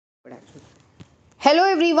Hello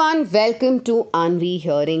everyone, welcome to Aanvii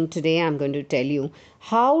Hearing. Today I'm going to tell you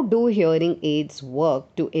how do hearing aids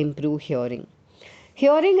work to improve hearing.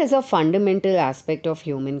 Hearing is a fundamental aspect of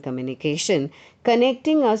human communication,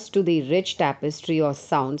 connecting us to the rich tapestry of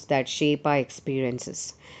sounds that shape our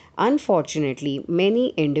experiences. Unfortunately, many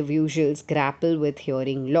individuals grapple with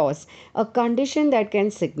hearing loss, a condition that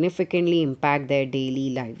can significantly impact their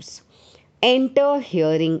daily lives. Enter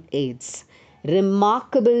hearing aids,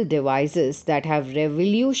 remarkable devices that have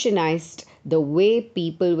revolutionized the way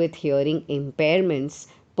people with hearing impairments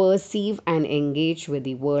perceive and engage with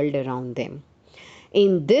the world around them.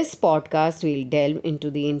 In this podcast, we'll delve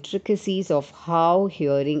into the intricacies of how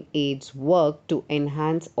hearing aids work to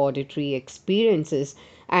enhance auditory experiences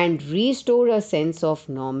and restore a sense of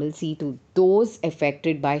normalcy to those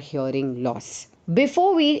affected by hearing loss.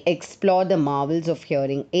 Before we explore the marvels of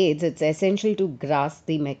hearing aids, it's essential to grasp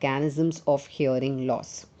the mechanisms of hearing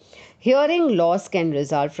loss. Hearing loss can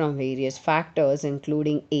result from various factors,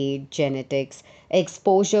 including age, genetics,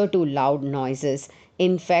 exposure to loud noises,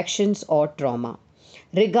 infections, or trauma.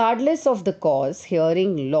 Regardless of the cause,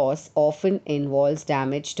 hearing loss often involves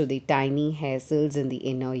damage to the tiny hair cells in the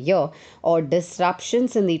inner ear or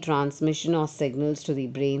disruptions in the transmission of signals to the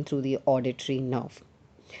brain through the auditory nerve.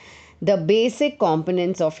 The basic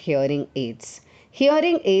components of hearing aids.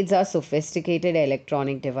 Hearing aids are sophisticated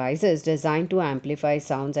electronic devices designed to amplify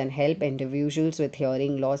sounds and help individuals with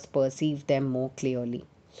hearing loss perceive them more clearly.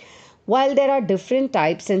 While there are different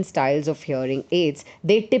types and styles of hearing aids,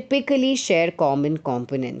 they typically share common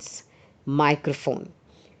components. Microphone.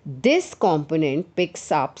 This component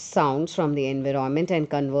picks up sounds from the environment and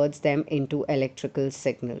converts them into electrical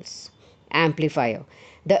signals. Amplifier.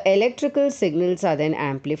 The electrical signals are then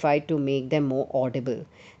amplified to make them more audible.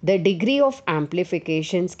 The degree of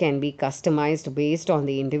amplifications can be customized based on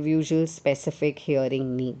the individual's specific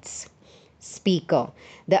hearing needs. Speaker.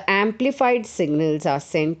 The amplified signals are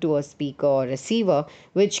sent to a speaker or receiver,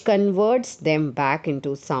 which converts them back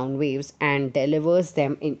into sound waves and delivers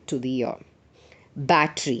them into the ear.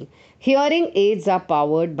 Battery. Hearing aids are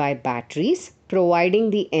powered by batteries,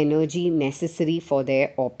 providing the energy necessary for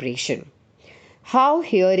their operation. How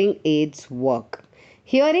hearing aids work.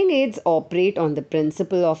 Hearing aids operate on the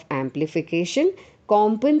principle of amplification,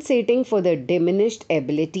 compensating for the diminished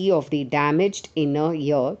ability of the damaged inner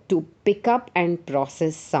ear to pick up and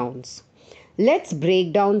process sounds. Let's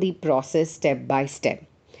break down the process step by step.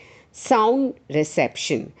 Sound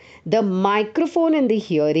reception. The microphone in the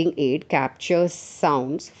hearing aid captures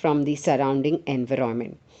sounds from the surrounding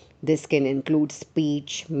environment. This can include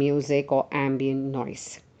speech, music, or ambient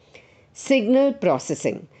noise. Signal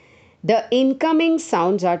processing. The incoming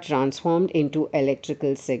sounds are transformed into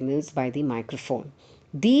electrical signals by the microphone.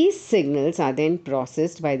 These signals are then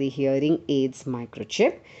processed by the hearing aid's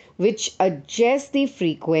microchip, which adjusts the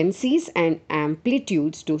frequencies and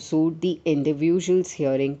amplitudes to suit the individual's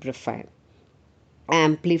hearing profile.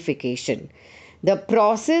 Amplification. The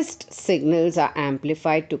processed signals are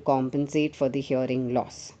amplified to compensate for the hearing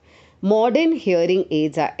loss. Modern hearing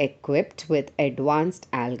aids are equipped with advanced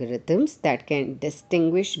algorithms that can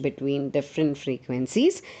distinguish between different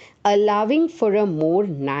frequencies, allowing for a more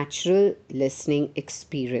natural listening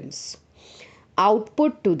experience.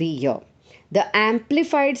 Output to the ear. The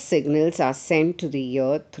amplified signals are sent to the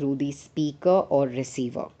ear through the speaker or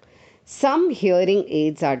receiver. Some hearing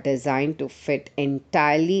aids are designed to fit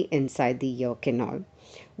entirely inside the ear canal,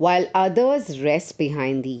 while others rest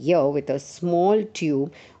behind the ear with a small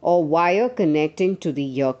tube or wire connecting to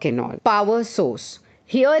the ear canal. Power source.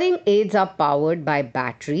 Hearing aids are powered by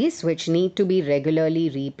batteries, which need to be regularly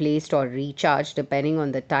replaced or recharged depending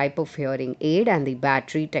on the type of hearing aid and the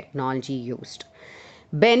battery technology used.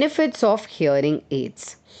 Benefits of hearing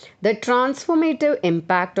aids. The transformative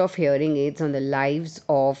impact of hearing aids on the lives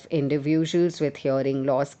of individuals with hearing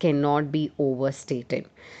loss cannot be overstated.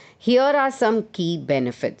 Here are some key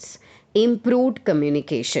benefits. Improved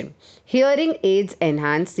communication. Hearing aids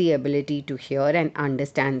enhance the ability to hear and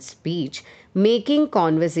understand speech, making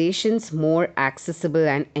conversations more accessible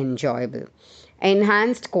and enjoyable.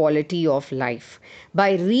 Enhanced quality of life.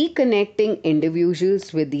 By reconnecting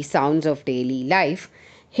individuals with the sounds of daily life,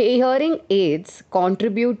 hearing aids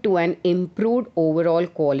contribute to an improved overall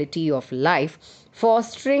quality of life,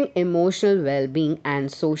 fostering emotional well being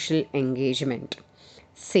and social engagement.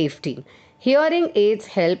 Safety. Hearing aids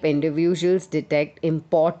help individuals detect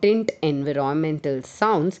important environmental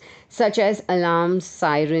sounds such as alarms,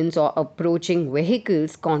 sirens, or approaching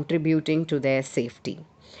vehicles, contributing to their safety.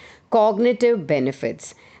 Cognitive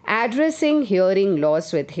benefits. Addressing hearing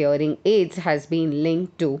loss with hearing aids has been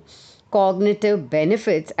linked to cognitive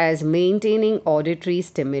benefits, as maintaining auditory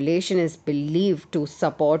stimulation is believed to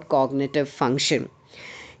support cognitive function.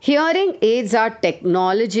 Hearing aids are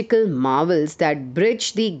technological marvels that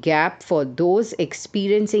bridge the gap for those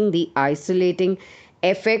experiencing the isolating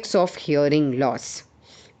effects of hearing loss.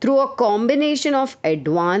 Through a combination of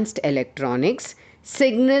advanced electronics,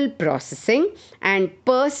 signal processing, and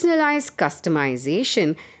personalized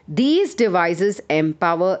customization, these devices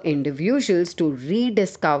empower individuals to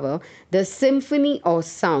rediscover the symphony of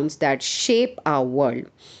sounds that shape our world.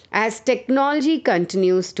 As technology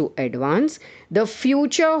continues to advance, the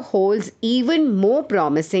future holds even more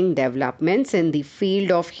promising developments in the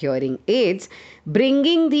field of hearing aids,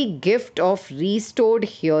 bringing the gift of restored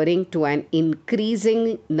hearing to an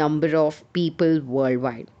increasing number of people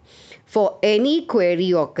worldwide. For any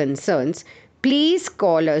query or concerns, please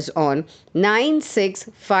call us on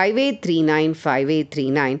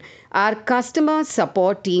 9658395839. Our customer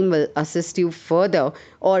support team will assist you further,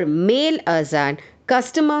 or mail us at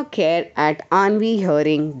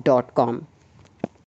customercare@aanvihearing.com.